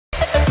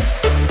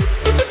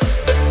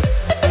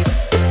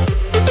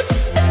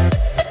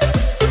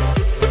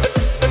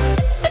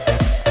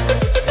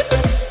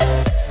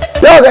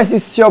Hello guys,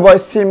 it's your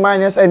boy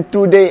CMinusZ, and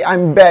today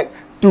I'm back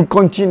to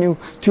continue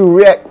to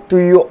react to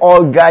you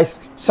all guys'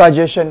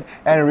 suggestion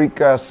and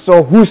requests.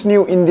 So who's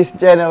new in this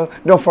channel,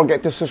 don't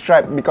forget to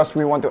subscribe because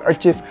we want to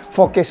achieve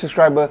 4K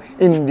subscriber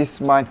in this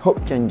month.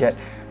 Hope can get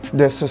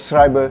the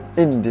subscriber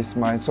in this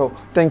month. So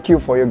thank you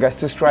for your guys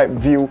subscribe,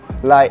 view,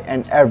 like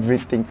and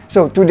everything.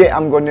 So today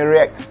I'm gonna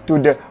react to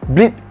the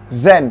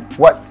Blitzen,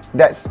 what's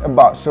that's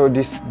about. So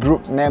this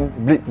group name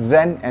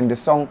Blitzen and the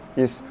song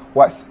is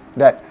What's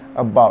That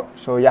About.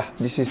 So yeah,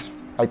 this is,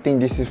 I think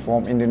this is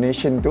from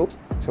Indonesian too.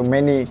 So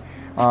many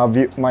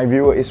my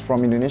viewer is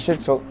from Indonesia,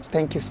 so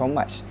thank you so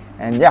much.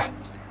 And yeah,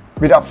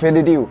 without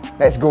further ado,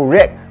 let's go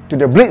react to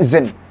the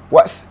Blitzen.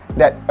 What's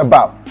that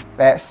about?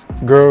 Let's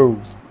go.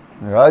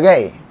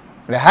 Okay,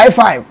 the high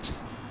five.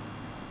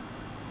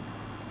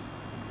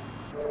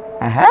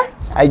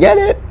 I get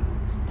it.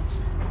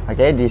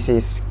 Okay, this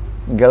is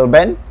girl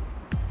band.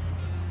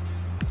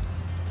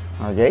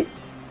 Okay.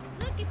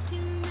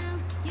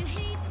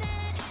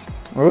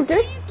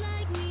 Okay.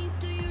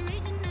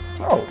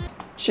 Oh,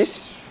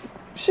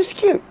 she's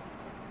cute.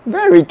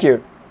 Very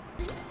cute.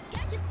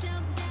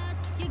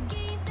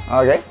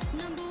 Okay.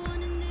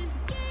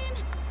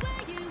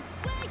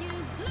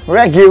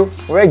 Wagyu.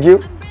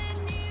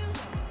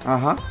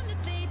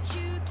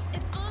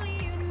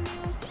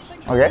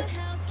 Okay.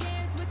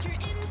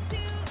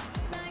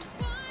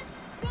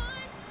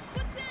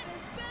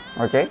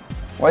 Okay.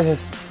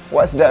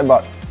 What's that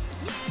about?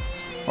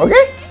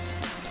 Okay.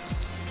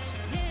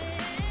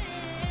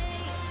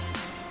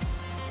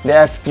 They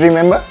have 3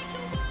 members.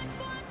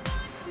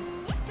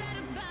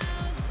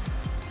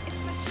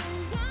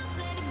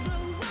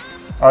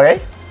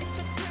 Okay.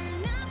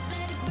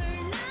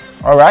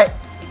 Alright.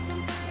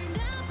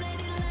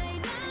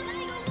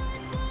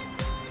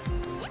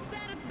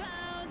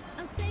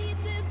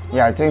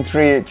 Yeah, I think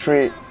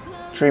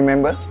three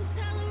members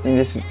in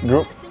this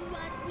group.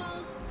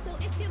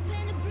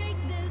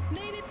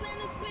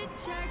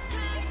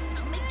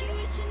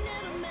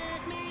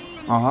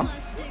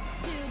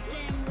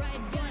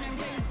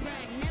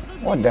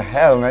 What the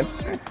hell, man?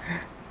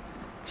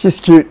 She's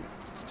cute,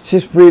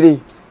 she's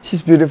pretty,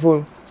 she's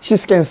beautiful, she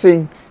can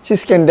sing, she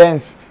can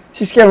dance,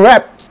 she can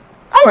rap.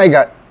 Oh my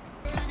god.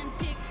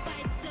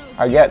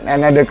 I get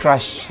another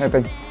crush, I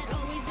think.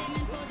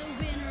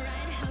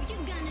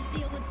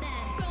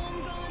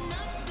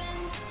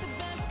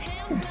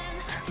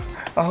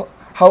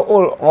 How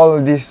old all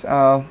these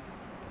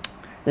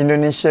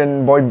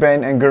Indonesian boy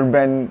band and girl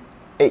band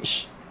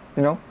age?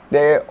 You know,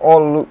 they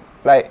all look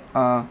like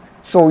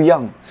so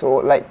young, so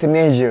like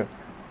teenager.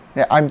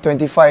 Yeah, I'm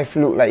 25,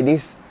 look like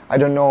this. I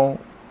don't know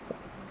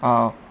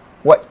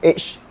what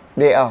age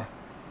they are.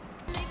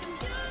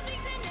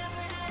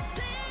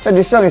 So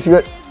this song is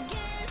good.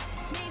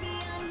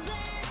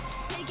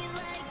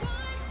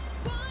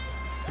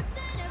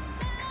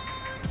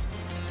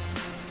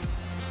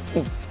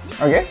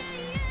 Okay.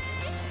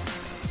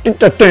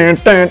 Yeah,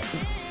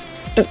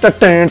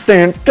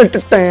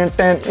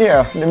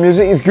 the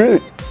music is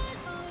good.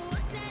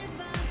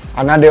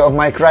 Another of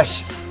my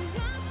crush.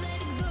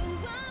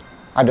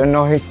 I don't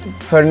know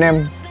her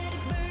name.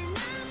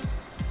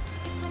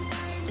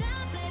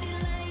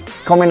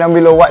 Comment down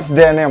below what's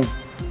their name.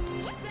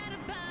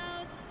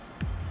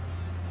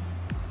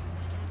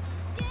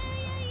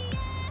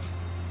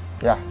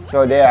 Yeah,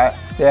 so they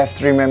have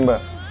 3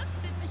 members.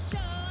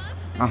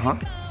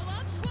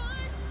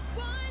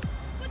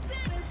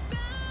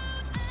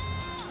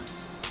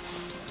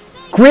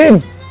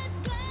 Queen.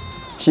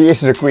 She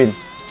is the queen.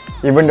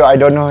 Even though I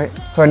don't know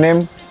her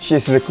name,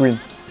 she's the queen.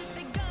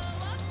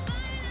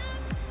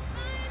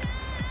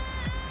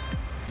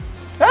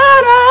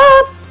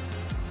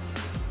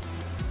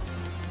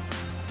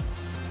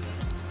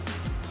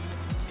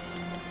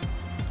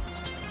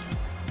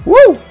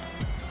 Woo!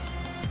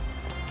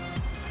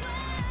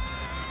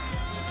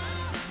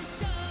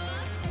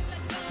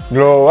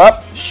 Grow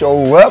up,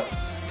 show up.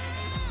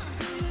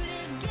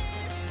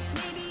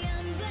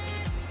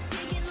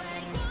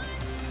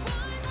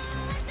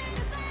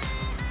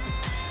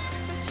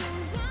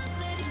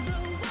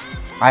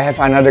 I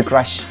have another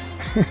crush.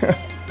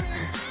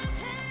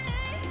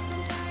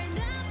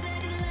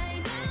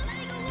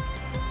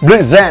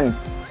 Blitzen.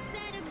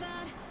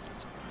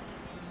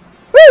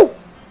 Woo!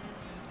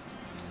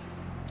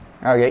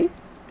 Okay.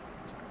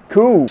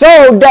 Cool.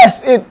 So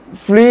that's it.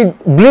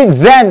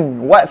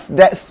 Blitzen. What's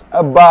that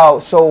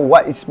about? So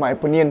what is my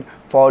opinion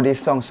for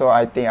this song? So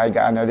I think I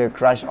got another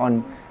crush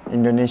on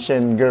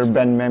Indonesian girl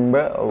band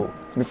member. Oh,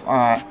 with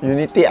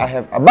Unity I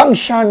have Abang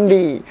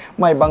Shandi.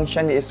 My Bang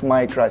Shandi is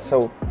my crush.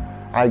 So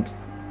I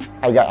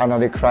got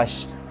another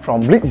crush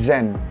from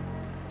Blitzen.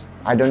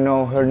 I don't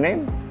know her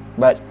name,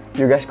 but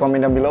you guys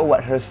comment down below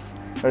what her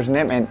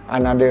name and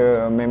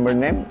another member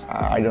name.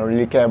 I don't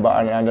really care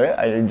about another.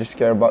 I just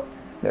care about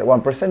that one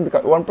person,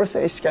 because one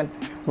person is can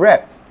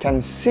rap, can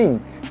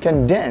sing,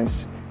 can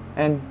dance,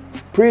 and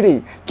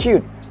pretty,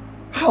 cute.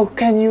 How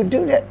can you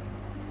do that?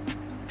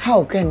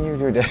 How can you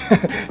do that?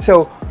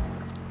 So,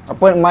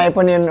 my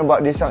opinion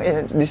about this song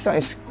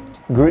is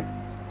good.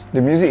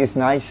 The music is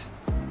nice.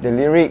 the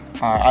lyric.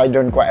 I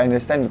don't quite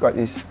understand because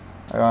it's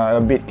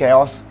a bit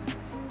chaos,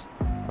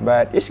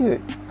 but it's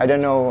good. I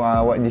don't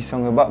know what this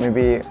song about.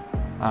 Maybe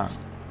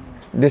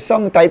the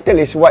song title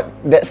is what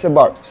that's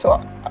about,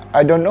 so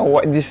I don't know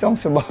what this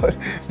song's about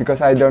because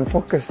I don't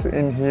focus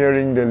in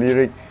hearing the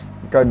lyric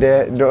because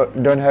they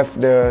don't have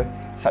the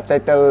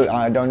subtitle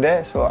down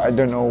there, so I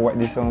don't know what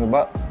this song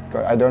about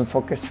because I don't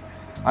focus.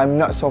 I'm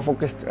not so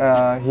focused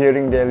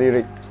hearing the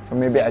lyric, so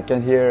maybe I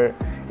can hear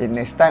it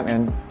next time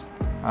and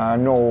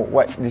know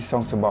what this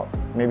song's about.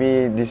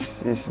 Maybe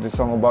this is the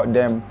song about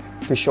them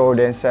to show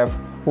themselves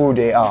who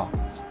they are,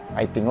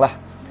 I think lah.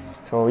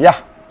 So yeah,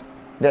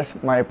 that's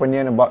my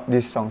opinion about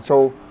this song.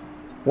 So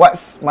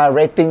what's my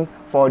rating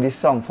for this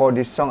song? For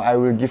this song, I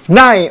will give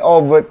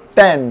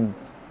 9/10.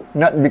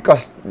 Not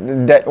because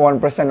that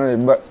 1% only,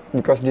 but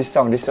because this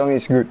song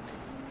is good,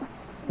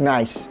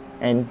 nice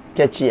and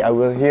catchy. I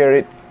will hear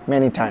it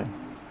many times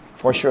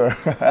for sure.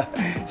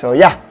 So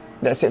yeah,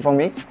 that's it for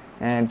me.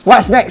 And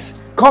what's next?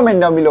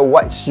 Comment down below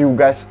what you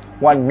guys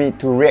want me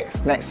to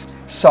react next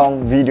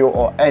song, video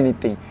or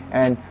anything.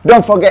 And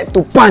don't forget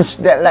to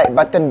punch that like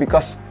button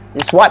because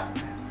it's what?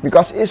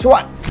 Because it's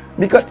what?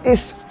 Because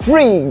it's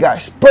free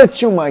guys,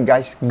 percuma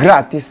guys,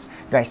 gratis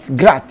guys,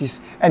 gratis.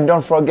 And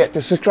don't forget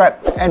to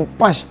subscribe and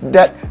punch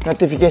that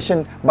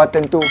notification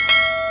button too.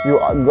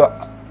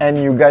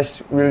 You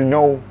guys will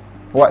know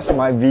what's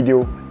my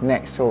video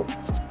next. So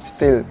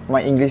still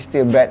my English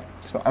still bad,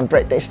 so I'm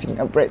practicing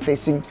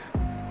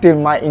till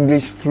my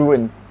English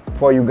fluent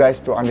for you guys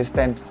to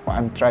understand what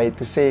I'm trying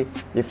to say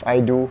if I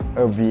do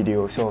a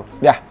video. So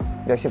yeah,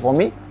 that's it for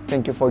me.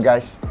 Thank you for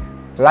guys.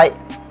 Like,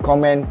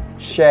 comment,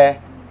 share,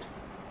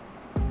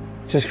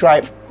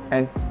 subscribe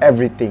and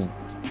everything.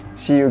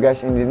 See you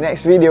guys in the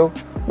next video.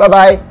 Bye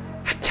bye.